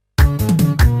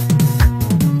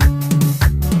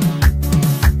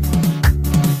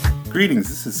Greetings,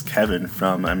 this is Kevin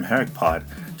from Amharic Pod.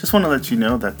 Just want to let you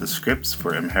know that the scripts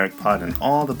for Amharic Pod and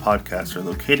all the podcasts are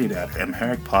located at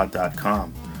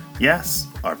amharicpod.com. Yes,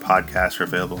 our podcasts are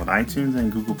available on iTunes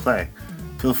and Google Play.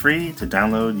 Feel free to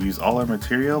download, use all our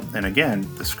material, and again,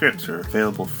 the scripts are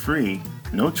available free,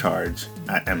 no charge,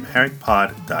 at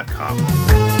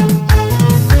amharicpod.com.